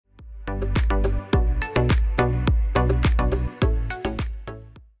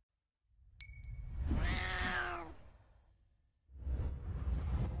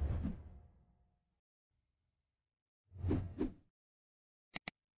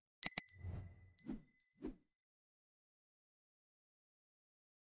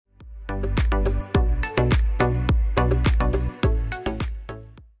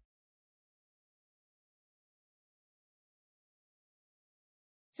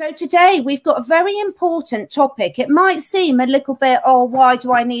So today we've got a very important topic. It might seem a little bit, oh, why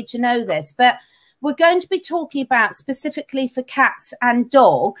do I need to know this? But we're going to be talking about, specifically for cats and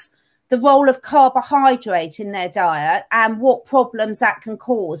dogs, the role of carbohydrate in their diet and what problems that can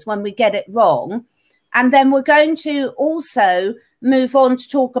cause when we get it wrong. And then we're going to also move on to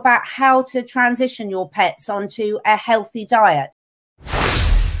talk about how to transition your pets onto a healthy diet.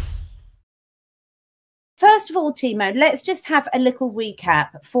 First of all, Timo, let's just have a little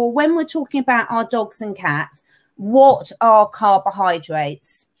recap for when we're talking about our dogs and cats. What are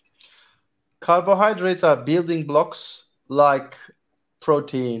carbohydrates? Carbohydrates are building blocks like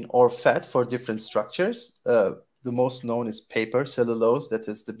protein or fat for different structures. The most known is paper, cellulose, that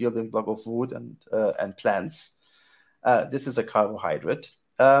is the building block of wood and plants. This is a carbohydrate.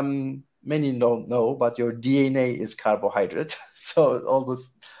 Many don't know, but your DNA is carbohydrate. So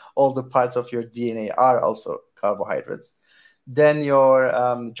all the parts of your DNA are also carbohydrates. Then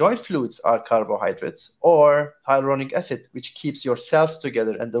your joint fluids are carbohydrates, or hyaluronic acid, which keeps your cells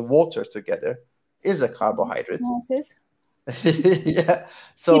together and the water together, is a carbohydrate. Yeah.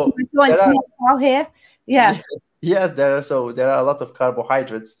 So here. Yeah. Yeah, there are a lot of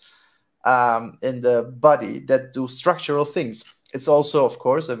carbohydrates in the body that do structural things. It's also, of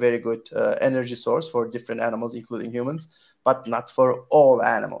course, a very good energy source for different animals, including humans, but not for all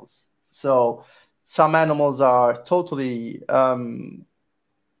animals. So some animals are totally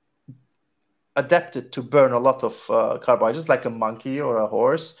adapted to burn a lot of carbohydrates, like a monkey or a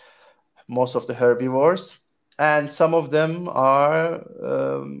horse, most of the herbivores, and some of them are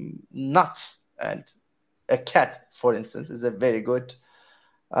not. And a cat, for instance, is a very good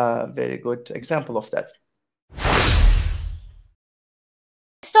example of that.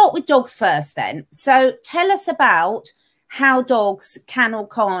 Start with dogs first then. So tell us about how dogs can or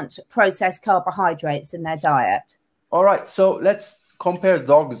can't process carbohydrates in their diet. All right, so let's compare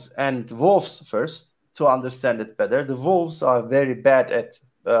dogs and wolves first to understand it better. The wolves are very bad at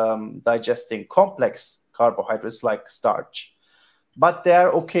digesting complex carbohydrates like starch, but they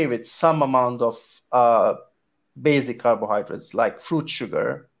are okay with some amount of basic carbohydrates like fruit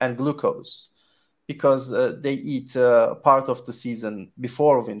sugar and glucose, because they eat part of the season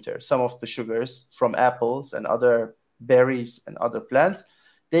before winter. Some of the sugars from apples and other berries and other plants,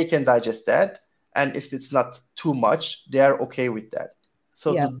 they can digest that. And if it's not too much, they are okay with that.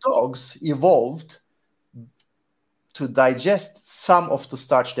 So the dogs evolved to digest some of the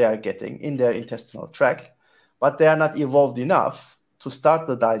starch they are getting in their intestinal tract, but they are not evolved enough to start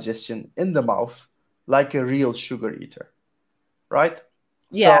the digestion in the mouth like a real sugar eater, right?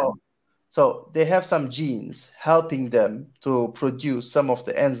 Yeah. So they have some genes helping them to produce some of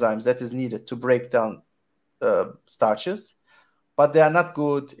the enzymes that is needed to break down starches, but they are not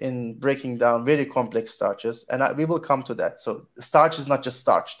good in breaking down very complex starches. And we will come to that. So starch is not just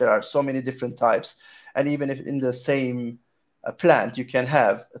starch. There are so many different types. And even if in the same plant, you can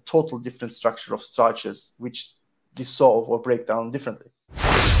have a total different structure of starches which dissolve or break down differently.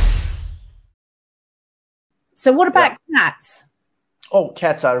 So what about cats? Oh,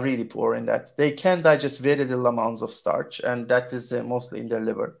 cats are really poor in that. They can digest very little amounts of starch, and that is mostly in their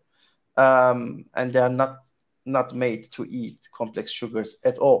liver. And they are not made to eat complex sugars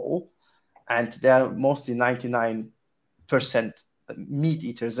at all. And they are mostly 99% meat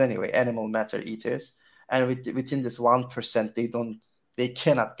eaters anyway, animal matter eaters. And within this 1%, they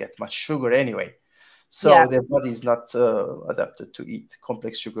cannot get much sugar anyway. So their body is not adapted to eat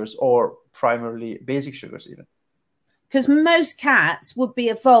complex sugars or primarily basic sugars even. Because most cats would be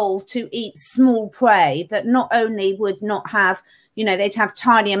evolved to eat small prey that not only would not have, you know, they'd have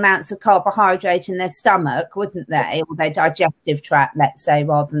tiny amounts of carbohydrate in their stomach, wouldn't they? Or their digestive tract, let's say,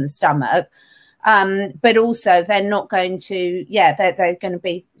 rather than the stomach. But also they're not going to, they're going to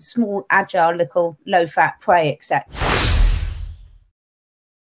be small, agile, little low-fat prey, etc.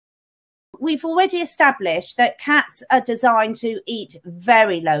 We've already established that cats are designed to eat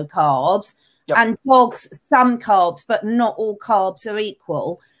very low carbs. Yep. And dogs, some carbs, but not all carbs are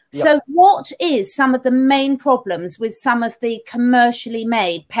equal. Yep. So what is some of the main problems with some of the commercially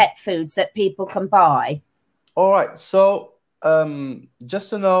made pet foods that people can buy? All right. So just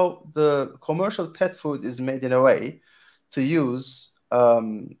to know, the commercial pet food is made in a way to use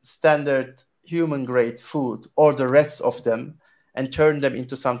standard human grade food or the rest of them and turn them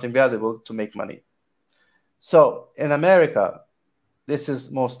into something valuable to make money. So in America, this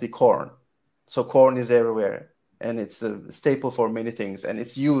is mostly corn. So corn is everywhere, and it's a staple for many things, and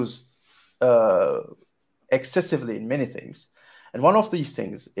it's used excessively in many things. And one of these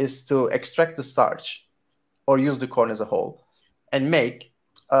things is to extract the starch or use the corn as a whole and make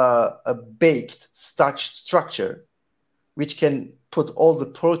a baked starch structure which can put all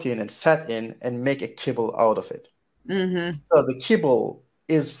the protein and fat in and make a kibble out of it. So the kibble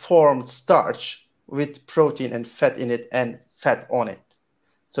is formed starch with protein and fat in it and fat on it.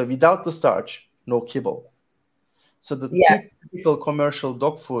 So without the starch, no kibble. So the typical commercial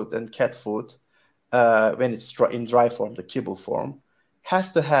dog food and cat food, when it's in dry form, the kibble form,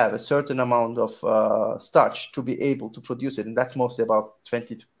 has to have a certain amount of starch to be able to produce it. And that's mostly about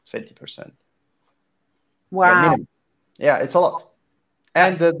 20 to 20%. Wow. Yeah, minimum. Yeah, it's a lot.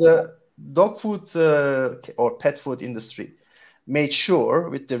 And the dog food or pet food industry made sure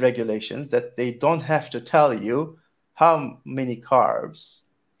with the regulations that they don't have to tell you how many carbs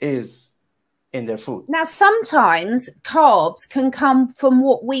is in their food. Now, sometimes carbs can come from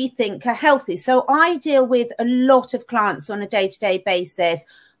what we think are healthy. So I deal with a lot of clients on a day-to-day basis,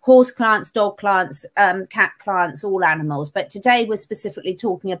 horse clients, dog clients, cat clients, all animals. But today we're specifically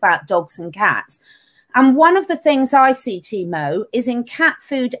talking about dogs and cats. And one of the things I see, Timo, is in cat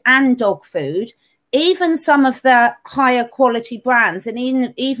food and dog food, even some of the higher quality brands and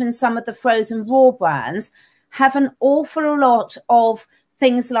even some of the frozen raw brands have an awful lot of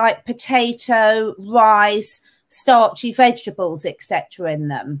things like potato, rice, starchy vegetables, etc. in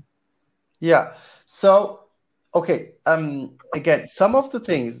them. Yeah. So, okay. Again, some of the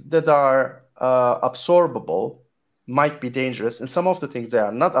things that are absorbable might be dangerous, and some of the things that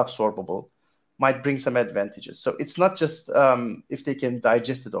are not absorbable might bring some advantages. So it's not just if they can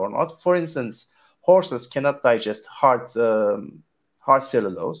digest it or not. For instance, horses cannot digest hard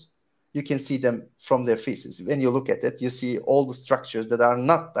cellulose. You can see them from their feces. When you look at it, you see all the structures that are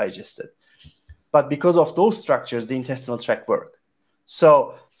not digested. But because of those structures, the intestinal tract work.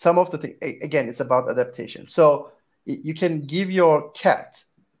 So some of the things, again, it's about adaptation. So you can give your cat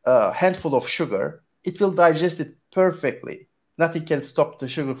a handful of sugar. It will digest it perfectly. Nothing can stop the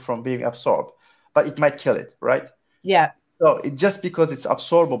sugar from being absorbed, but it might kill it, right? Yeah. So just because it's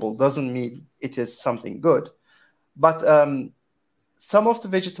absorbable doesn't mean it is something good. But some of the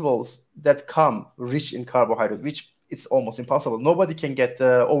vegetables that come rich in carbohydrate, which it's almost impossible. Nobody can get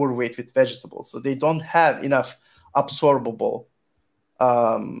overweight with vegetables. So they don't have enough absorbable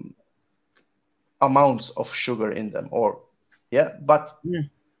amounts of sugar in them. But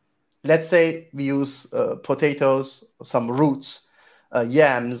let's say we use potatoes, some roots,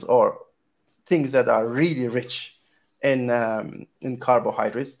 yams, or things that are really rich in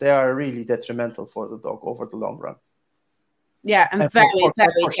carbohydrates. They are really detrimental for the dog over the long run. Yeah, and very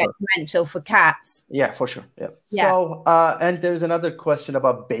detrimental for cats. Yeah, for sure. Yeah. So, and there's another question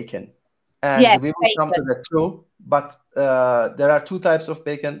about bacon. And we will come to that too. But there are two types of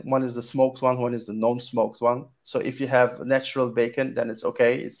bacon. One is the smoked one, one is the non-smoked one. So if you have natural bacon, then it's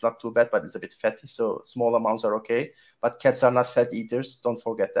okay. It's not too bad, but it's a bit fatty. So small amounts are okay. But cats are not fat eaters. Don't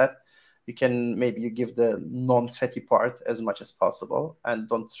forget that. You can maybe you give the non-fatty part as much as possible and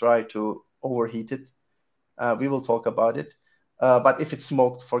don't try to overheat it. We will talk about it. But if it's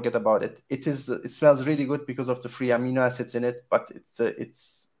smoked, forget about it. It smells really good because of the free amino acids in it, but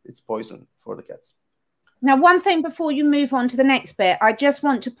it's poison for the cats. Now, one thing before you move on to the next bit, I just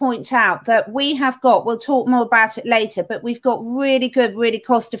want to point out that we'll talk more about it later, but we've got really good, really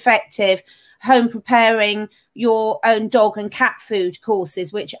cost-effective home preparing your own dog and cat food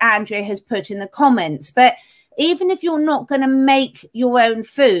courses, which Andrea has put in the comments. But even if you're not going to make your own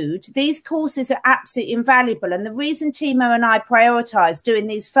food, these courses are absolutely invaluable. And the reason Timo and I prioritize doing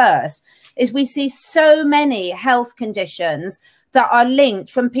these first is we see so many health conditions that are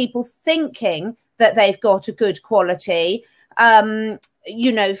linked from people thinking that they've got a good quality,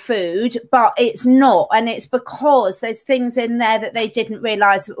 food, but it's not. And it's because there's things in there that they didn't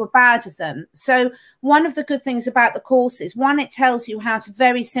realize that were bad of them. So one of the good things about the courses, one, it tells you how to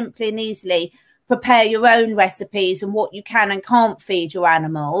very simply and easily prepare your own recipes and what you can and can't feed your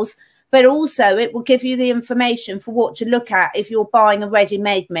animals, but also it will give you the information for what to look at if you're buying a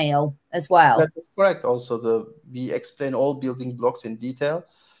ready-made meal as well. That is correct. Also, we explain all building blocks in detail,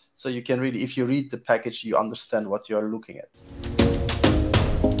 so you can really, if you read the package, you understand what you are looking at.